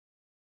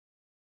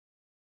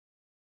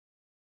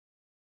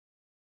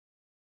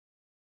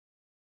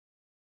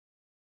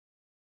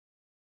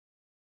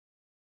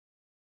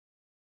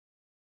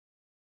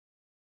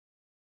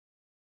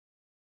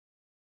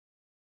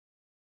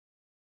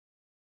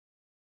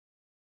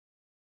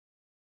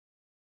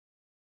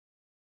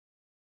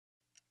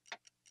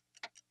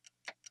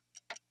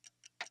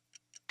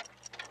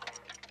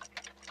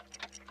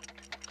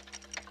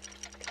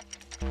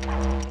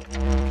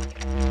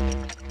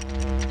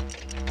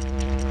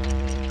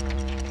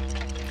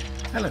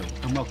Hello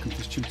and welcome to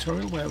this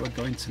tutorial where we're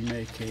going to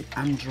make an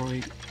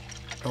Android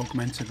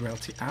augmented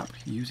reality app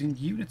using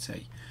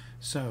Unity.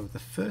 So the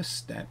first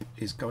step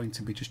is going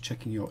to be just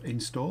checking your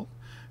install,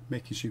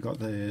 making sure you've got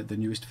the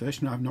newest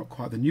version. I've not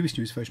quite the newest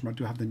version, but I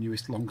do have the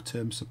newest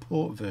long-term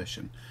support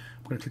version.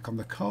 I'm going to click on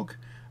the cog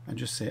and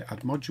just say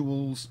add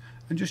modules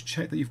and just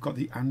check that you've got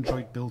the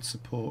Android build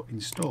support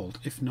installed.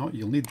 If not,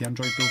 you'll need the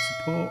Android build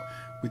support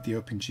with the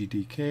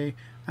OpenGDK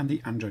and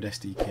the Android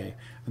SDK,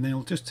 and then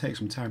it'll just take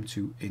some time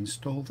to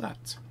install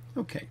that.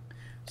 Okay,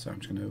 so I'm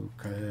just going to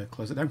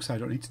close it down because I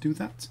don't need to do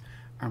that.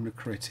 I'm going to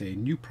create a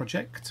new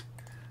project.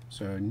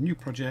 So a new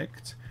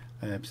project.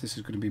 So this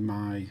is going to be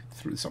my,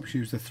 this option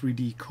use the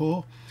 3D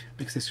core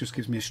because this just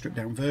gives me a stripped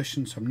down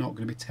version, so I'm not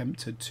going to be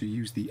tempted to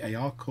use the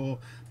ARcore.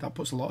 That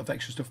puts a lot of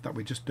extra stuff that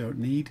we just don't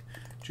need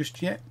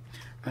just yet.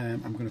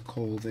 I'm going to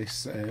call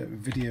this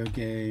video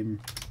game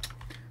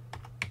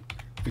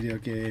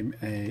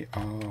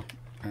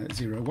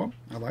AR01.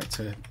 I like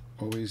to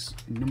always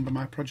number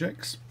my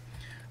projects.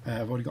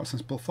 I've already got a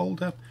sensible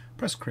folder.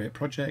 Press create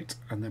project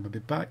and then we'll be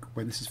back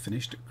when this is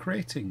finished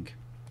creating.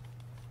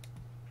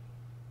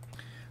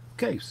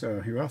 Okay, so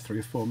here we are 3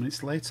 or 4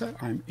 minutes later.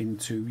 I'm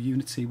into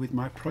Unity with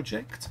my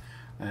project.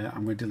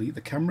 I'm going to delete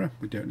the camera,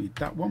 we don't need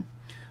that one.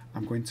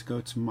 I'm going to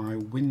go to my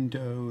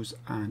Windows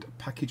and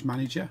Package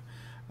Manager,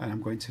 and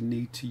I'm going to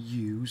need to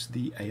use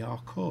the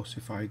ARcore. So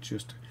if I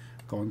just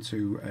go on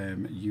to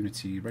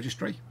Unity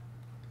registry,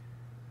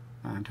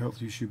 and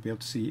hopefully you should be able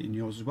to see it in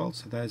yours as well.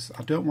 So there's,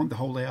 I don't want the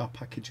whole AR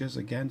packages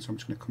again, so I'm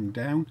just going to come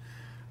down.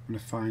 I'm going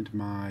to find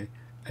my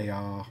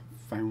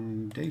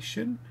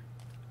ARfoundation.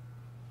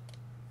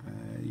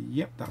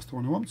 Yep, that's the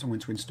one I want, so I'm going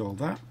to install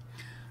that.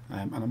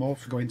 And I'm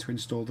also going to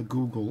install the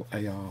Google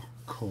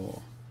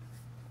ARcore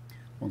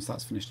once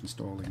that's finished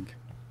installing.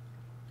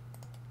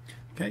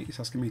 Okay, it's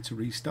asking me to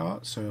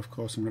restart, so of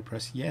course I'm going to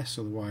press yes,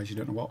 otherwise you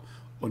don't know what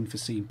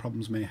unforeseen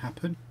problems may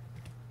happen.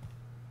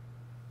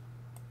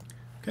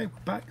 Okay,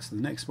 we're back. So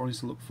the next one is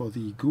to look for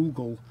the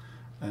Google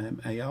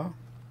AR.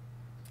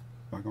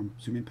 Back on,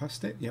 zooming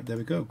past it. Yep, there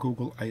we go.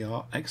 Google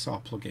AR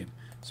XR plugin.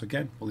 So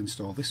again, we'll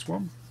install this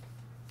one.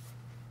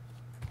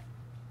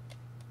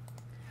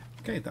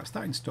 Okay, that's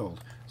that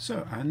installed.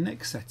 So our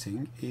next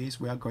setting is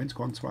we are going to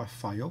go onto our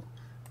file,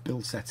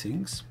 build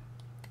settings,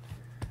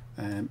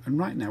 and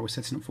right now we're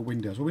setting up for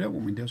Windows. Well, we don't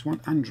want Windows, we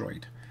want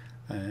Android,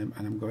 and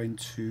I'm going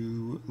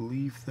to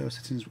leave those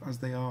settings as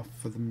they are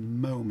for the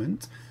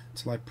moment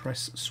until I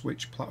press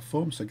switch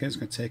platform. So again, it's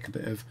going to take a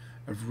bit of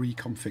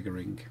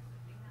reconfiguring.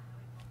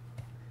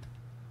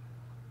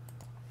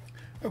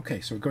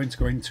 Okay, so we're going to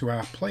go into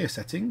our player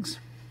settings.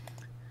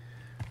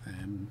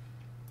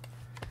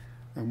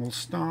 And we'll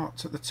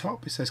start at the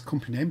top. It says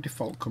company name,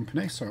 default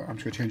company, so I'm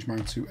just going to change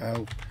mine to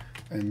L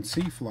and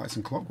C for Lights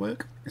and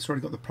Clockwork. It's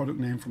already got the product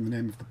name from the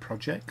name of the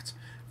project.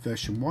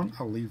 Version 1,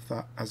 I'll leave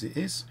that as it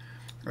is.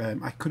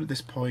 I could at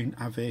this point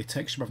have a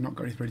texture, but I've not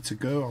got anything ready to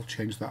go. I'll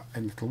change that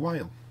in a little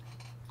while.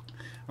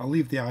 I'll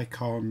leave the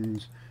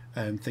icons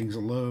and things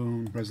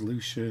alone,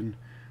 resolution,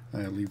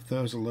 leave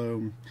those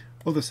alone.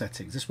 Other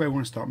settings, this way I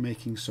want to start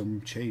making some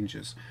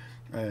changes.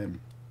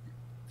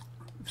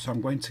 So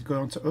I'm going to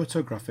go onto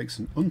auto graphics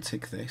and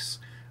untick this,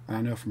 and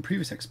I know from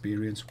previous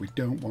experience we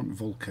don't want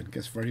Vulkan. It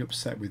gets very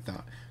upset with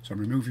that, so I'm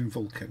removing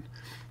Vulkan.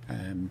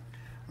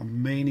 I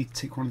may need to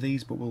tick one of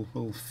these, but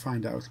we'll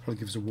find out. It'll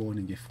probably give us a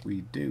warning if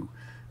we do.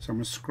 So I'm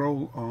going to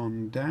scroll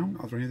on down.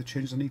 Are there any other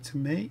changes I need to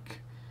make?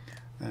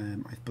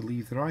 I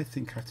believe there are. I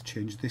think I have to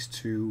change this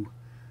to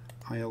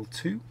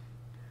IL2.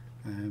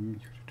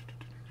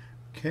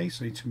 Okay,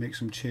 so I need to make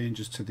some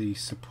changes to the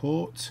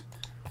support.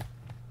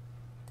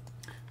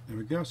 There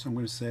we go, so I'm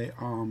going to say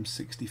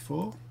ARM64,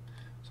 so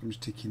I'm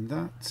just ticking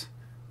that.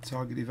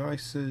 Target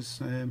devices,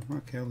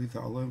 okay, I'll leave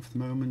that alone for the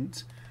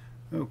moment.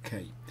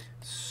 Okay,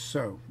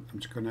 so I'm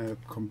just going to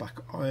come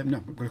back, no, I'm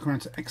going to come down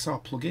to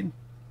XR plugin,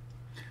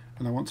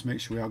 and I want to make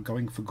sure we are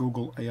going for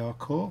Google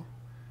ARcore.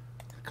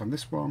 Click on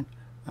this one,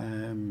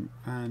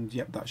 and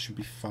yep, that should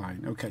be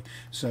fine. Okay,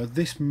 so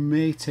this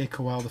may take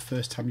a while the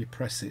first time you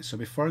press it, so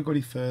before I go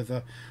any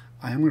further,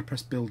 I am going to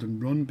press build and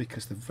run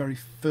because the very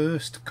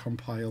first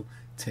compile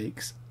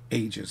takes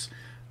ages.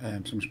 So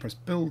I'm just press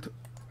build,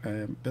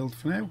 build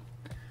for now.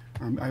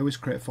 I always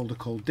create a folder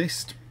called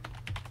dist,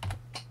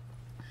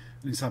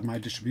 and inside my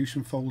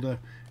distribution folder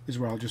is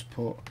where I'll just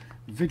put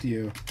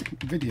video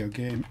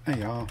game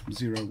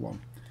AR01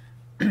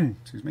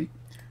 excuse me,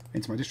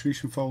 into my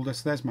distribution folder.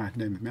 So there's my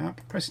name of my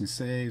app, pressing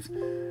save.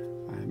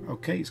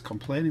 Okay, it's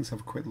complaining, let's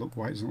have a quick look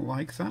why it doesn't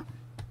like that.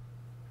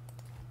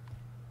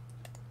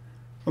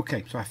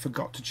 Okay, so I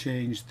forgot to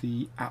change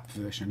the app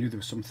version. I knew there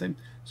was something.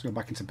 So go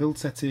back into build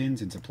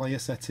settings, into player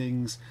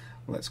settings.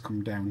 Let's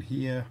come down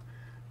here.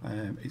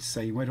 It's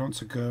saying where do I want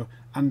to go?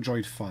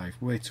 Android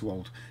 5, way too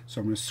old.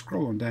 So I'm going to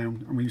scroll on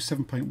down. I'm going to use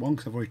 7.1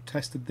 because I've already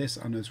tested this.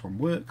 I know this one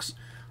works.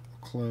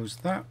 I'll close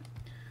that.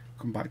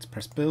 Come back to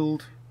press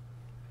build,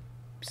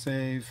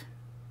 save,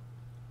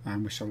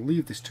 and we shall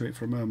leave this to it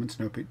for a moment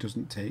and hope it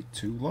doesn't take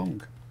too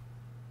long.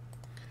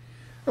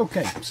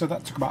 Okay, so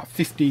that took about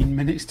 15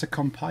 minutes to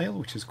compile,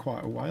 which is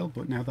quite a while,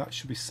 but now that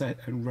should be set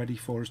and ready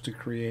for us to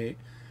create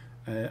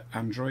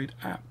Android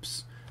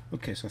apps.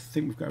 Okay, so I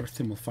think we've got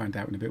everything. We'll find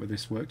out in a bit whether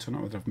this worked or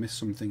not, whether I've missed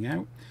something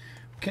out.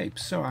 Okay,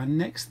 so our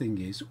next thing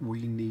is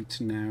we need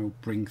to now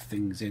bring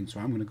things in. So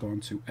I'm going to go on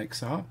to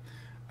XR.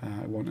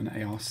 I want an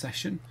AR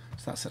session,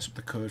 so that sets up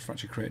the code for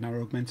actually creating our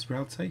augmented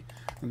reality.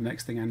 And the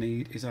next thing I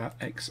need is our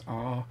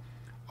XR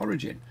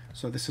origin.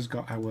 So this has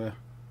got our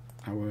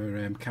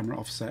camera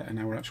offset and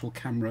our actual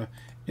camera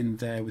in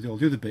there with all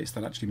the other bits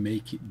that actually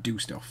make it do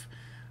stuff.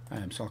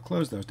 So I'll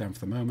close those down for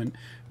the moment.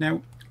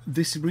 Now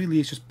this really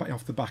is just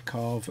off the back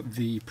of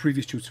the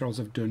previous tutorials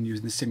I've done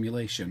using the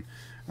simulation,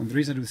 and the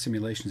reason I do the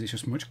simulation is it's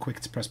just much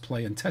quicker to press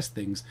play and test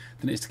things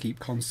than it is to keep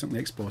constantly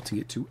exporting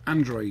it to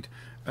Android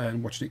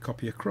and watching it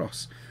copy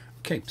across.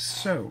 Okay,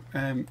 so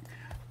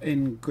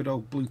in good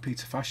old Blue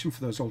Peter fashion, for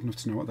those old enough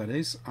to know what that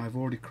is, I've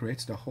already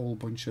created a whole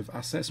bunch of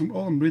assets, and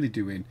all I'm really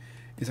doing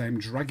is I'm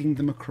dragging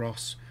them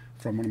across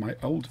from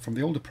from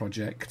the older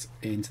project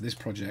into this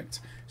project.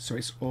 So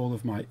it's all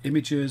of my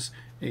images,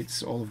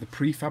 it's all of the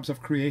prefabs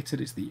I've created,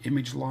 it's the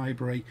image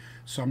library.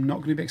 So I'm not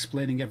going to be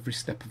explaining every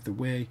step of the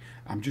way.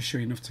 I'm just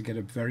showing enough to get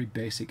a very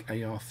basic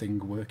AR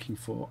thing working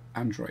for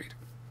Android.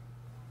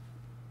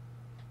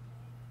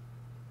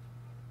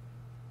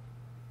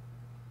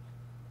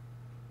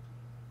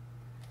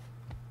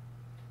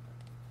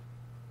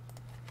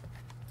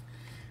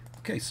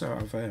 Okay, so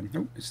I've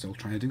it's still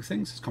trying to do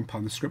things. It's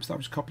compiling the scripts that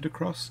I've just copied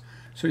across.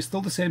 So it's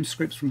still the same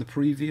scripts from the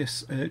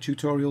previous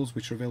tutorials,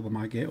 which are available on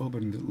my GitHub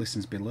and the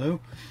listings below.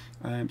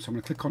 So I'm going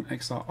to click on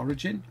XR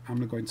Origin. I'm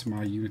going to go into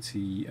my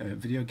Unity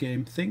video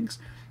game things.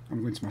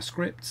 I'm going to my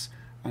scripts,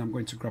 and I'm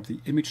going to grab the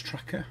image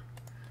tracker.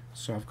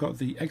 So I've got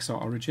the XR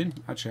Origin.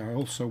 Actually, I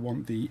also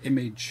want the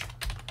image.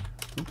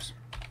 Oops.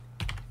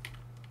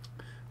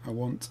 I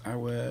want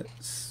our.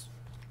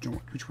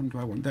 Which one do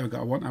I want? There we go.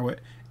 I want our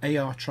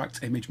AR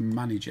tracked image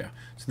manager.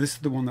 So this is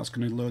the one that's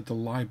going to load the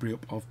library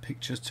up of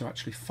pictures to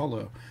actually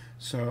follow.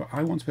 So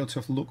I want to be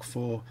able to look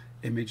for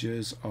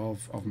images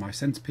of my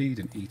Centipede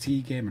and ET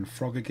game and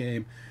Frogger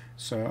game.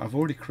 So I've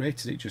already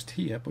created it just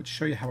here, but to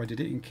show you how I did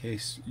it in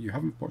case you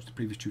haven't watched the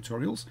previous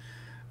tutorials,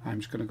 I'm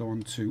just going to go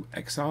on to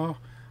XR.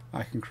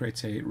 I can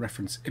create a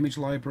reference image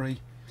library.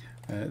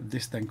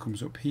 This then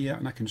comes up here,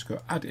 and I can just go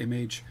add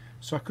image.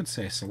 So I could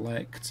say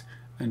select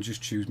and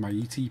just choose my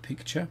ET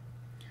picture.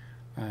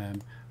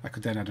 I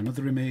could then add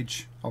another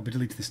image. I'll be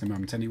deleting this in a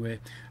moment anyway,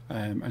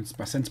 and it's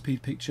my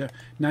Centipede picture.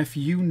 Now if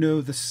you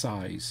know the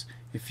size,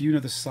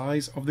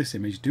 of this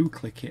image, do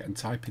click it and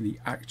type in the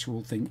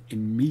actual thing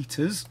in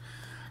meters.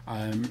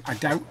 I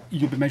doubt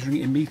you'll be measuring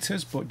it in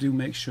meters, but do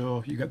make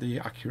sure you get the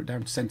accurate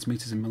down to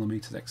centimeters and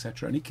millimeters,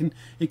 etc. And it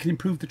can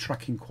improve the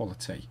tracking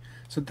quality.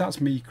 So that's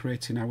me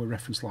creating our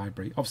reference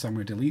library. Obviously I'm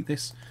going to delete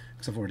this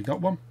because I've already got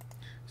one.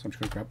 So I'm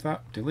just going to grab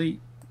that, delete.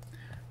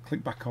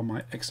 Click back on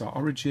my XR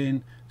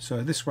Origin.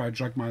 So this is where I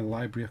drag my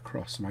library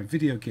across, my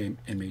video game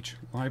image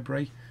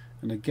library,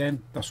 and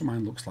again that's what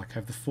mine looks like. I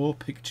have the 4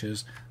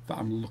 pictures that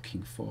I'm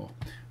looking for.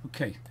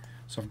 Okay,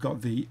 so I've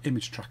got the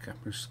image tracker.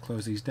 We'll just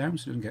close these down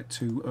so it doesn't get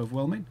too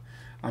overwhelming.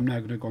 I'm now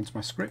going to go onto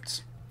my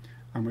scripts.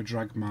 I'm going to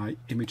drag my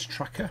image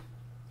tracker.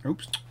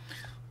 Oops.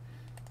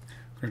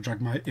 I'm going to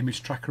drag my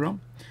image tracker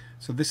on.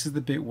 So this is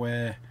the bit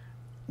where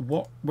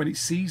when it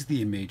sees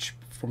the image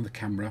from the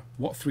camera,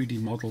 what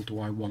 3D model do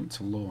I want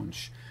to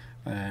launch?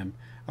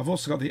 I've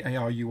also got the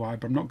AR UI,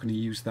 but I'm not going to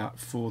use that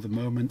for the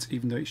moment,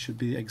 even though it should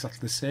be exactly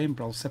the same,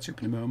 but I'll set it up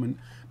in a moment,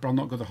 but I'll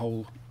not go the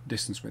whole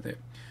distance with it.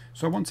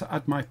 So I want to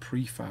add my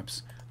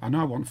prefabs. I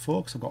know I want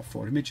 4 because I've got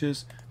 4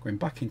 images. Going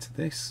back into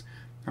this,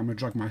 I'm going to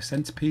drag my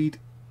Centipede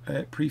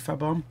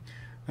prefab on.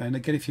 And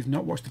again, if you've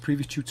not watched the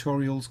previous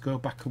tutorials, go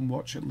back and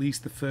watch at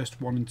least the first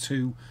 1 and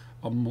 2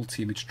 on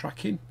multi-image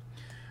tracking.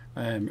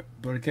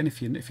 But again,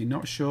 if you're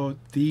not sure,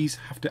 these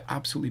have to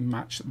absolutely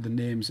match the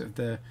names of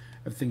the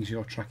things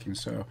you're tracking.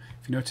 So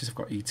if you notice, I've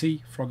got ET,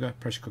 Frogger,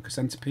 Pressure Cooker,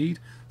 Centipede.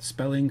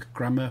 Spelling,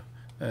 grammar,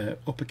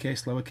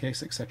 uppercase,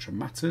 lowercase, etc.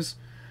 matters.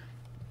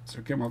 So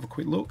again, we'll have a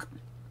quick look.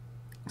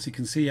 So you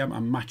can see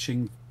I'm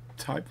matching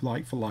type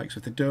like for like. So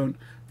if they don't,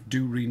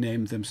 do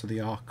rename them so they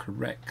are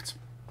correct.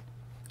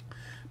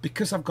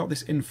 Because I've got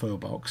this info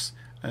box,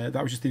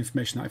 that was just the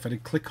information that if I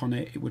did click on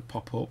it, it would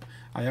pop up.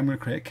 I am going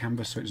to create a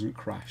canvas so it doesn't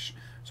crash.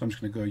 So I'm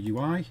just going to go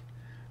UI.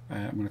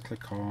 I'm going to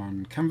click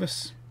on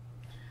canvas.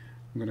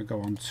 I'm going to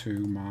go on to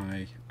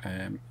my,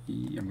 I'm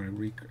going to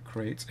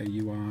recreate a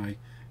UI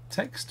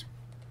text.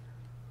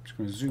 I'm just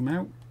going to zoom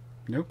out.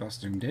 Nope, that's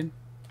zoomed in.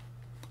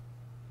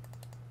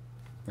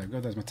 There we go,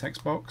 there's my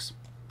text box.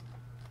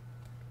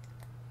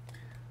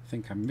 I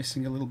think I'm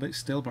missing a little bit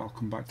still, but I'll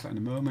come back to that in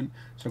a moment.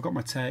 So I've got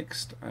my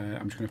text.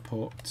 I'm just going to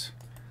put,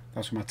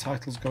 that's where my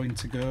title's going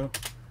to go.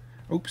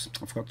 Oops,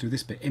 I forgot to do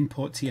this bit.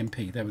 Import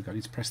TMP. There we go, I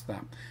need to press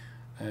that.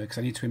 Because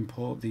I need to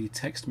import the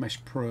Text Mesh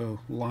Pro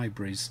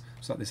libraries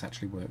so that this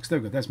actually works. There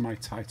we go, there's my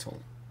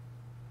title.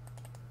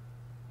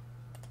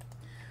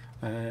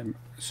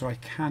 So I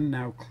can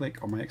now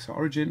click on my XR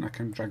Origin. I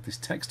can drag this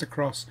text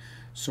across,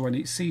 so when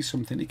it sees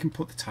something it can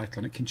put the title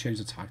on, it can change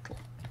the title.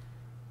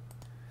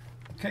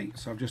 Okay,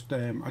 so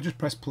I just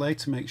pressed play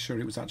to make sure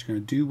it was actually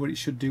going to do what it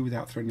should do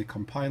without throwing any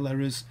compile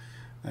errors.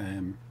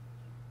 And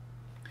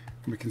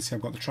we can see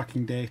I've got the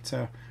tracking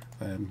data.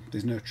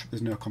 There's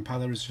no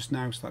compile errors just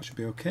now, so that should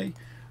be okay.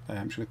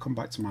 I'm just going to come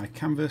back to my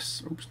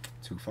canvas. Oops,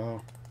 too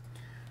far.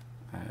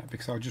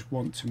 Because I just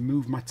want to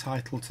move my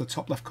title to the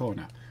top left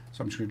corner.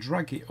 So I'm just going to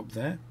drag it up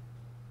there.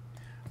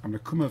 I'm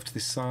going to come over to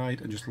this side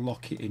and just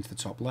lock it into the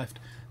top left.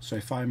 So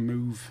if I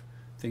move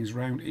things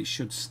around, it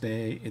should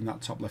stay in that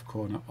top left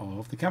corner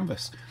of the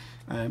canvas.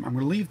 I'm going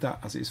to leave that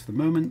as it is for the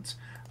moment.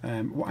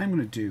 What I'm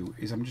going to do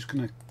is I'm just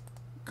going to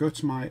go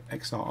to my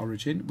XR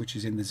origin, which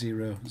is in the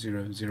 0,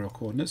 0, 0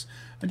 coordinates,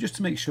 and just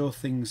to make sure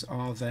things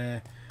are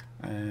there,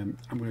 I'm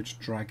going to just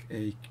drag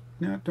a...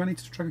 No, do I need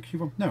to drag a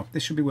cube on? No,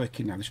 this should be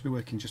working now. This should be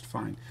working just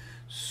fine.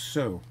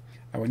 So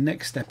our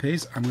next step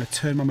is I'm going to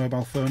turn my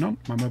mobile phone on.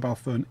 My mobile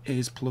phone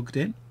is plugged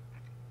in.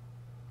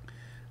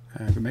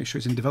 I'm going to make sure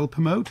it's in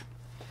developer mode.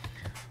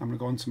 I'm going to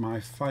go onto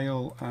my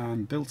file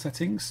and build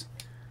settings.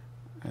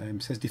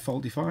 It says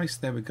default device.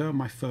 There we go.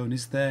 My phone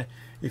is there.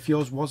 If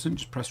yours wasn't,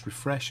 just press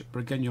refresh.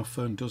 But again, your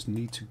phone does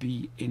need to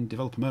be in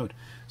developer mode.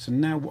 So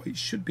now what it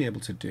should be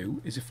able to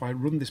do is if I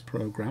run this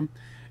program,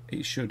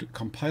 it should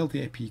compile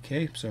the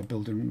APK, so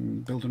build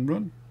and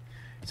run.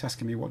 It's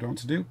asking me what I want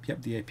to do.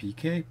 Yep, the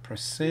APK,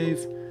 press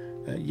save.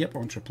 Yep, I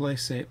want to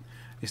replace it.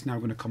 It's now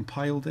going to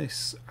compile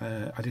this.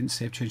 I didn't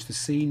save change the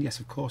scene. Yes,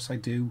 of course I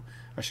do.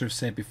 I should have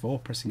saved before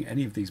pressing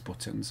any of these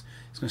buttons.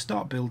 It's going to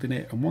start building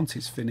it, and once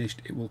it's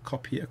finished, it will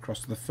copy it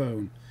across to the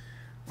phone.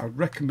 I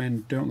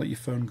recommend don't let your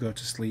phone go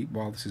to sleep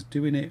while this is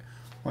doing it,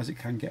 otherwise it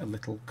can get a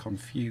little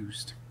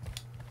confused.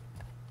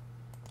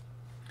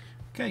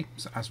 Okay,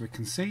 so as we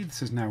can see,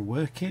 this is now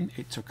working.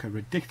 It took a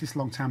ridiculous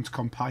long time to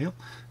compile,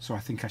 so I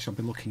think I shall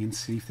be looking and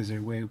see if there's a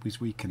way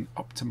we can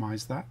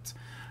optimize that.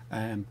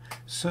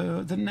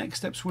 So the next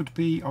steps would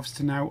be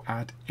obviously to now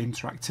add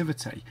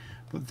interactivity,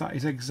 but that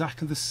is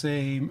exactly the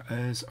same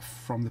as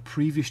from the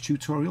previous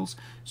tutorials.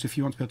 So if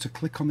you want to be able to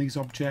click on these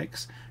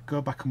objects,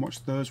 go back and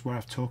watch those where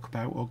I've talked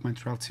about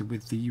augmented reality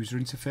with the user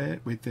interface,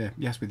 with the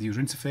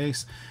user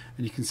interface,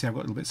 and you can see I've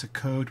got little bits of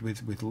code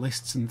with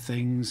lists and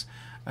things,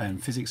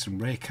 and physics and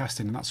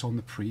raycasting, and that's on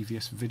the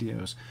previous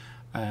videos.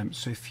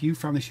 So if you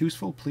found this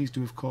useful, please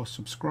do of course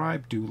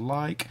subscribe, do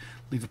like,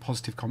 leave a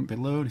positive comment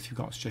below, and if you've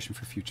got a suggestion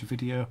for a future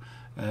video,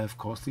 of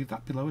course leave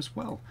that below as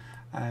well.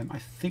 I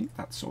think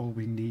that's all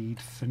we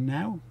need for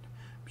now.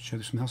 I'm sure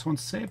there's something else I want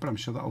to say, but I'm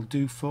sure that'll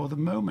do for the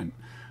moment.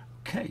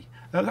 Okay,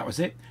 that was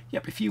it.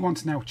 Yep, if you want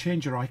to now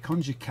change your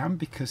icons, you can,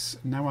 because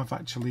now I've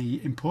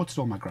actually imported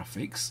all my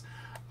graphics.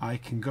 I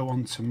can go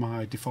on to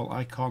my default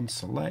icon,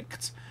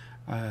 select,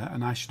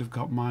 and I should have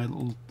got my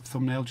little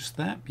thumbnail just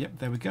there. Yep,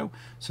 there we go.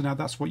 So now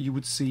that's what you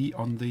would see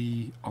on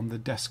the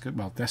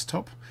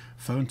desktop,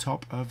 phone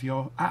top of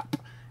your app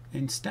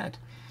instead.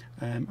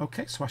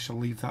 Okay, so I shall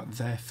leave that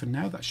there for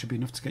now. That should be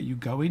enough to get you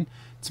going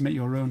to make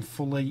your own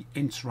fully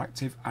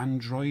interactive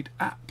Android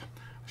app.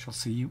 I shall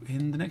see you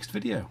in the next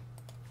video.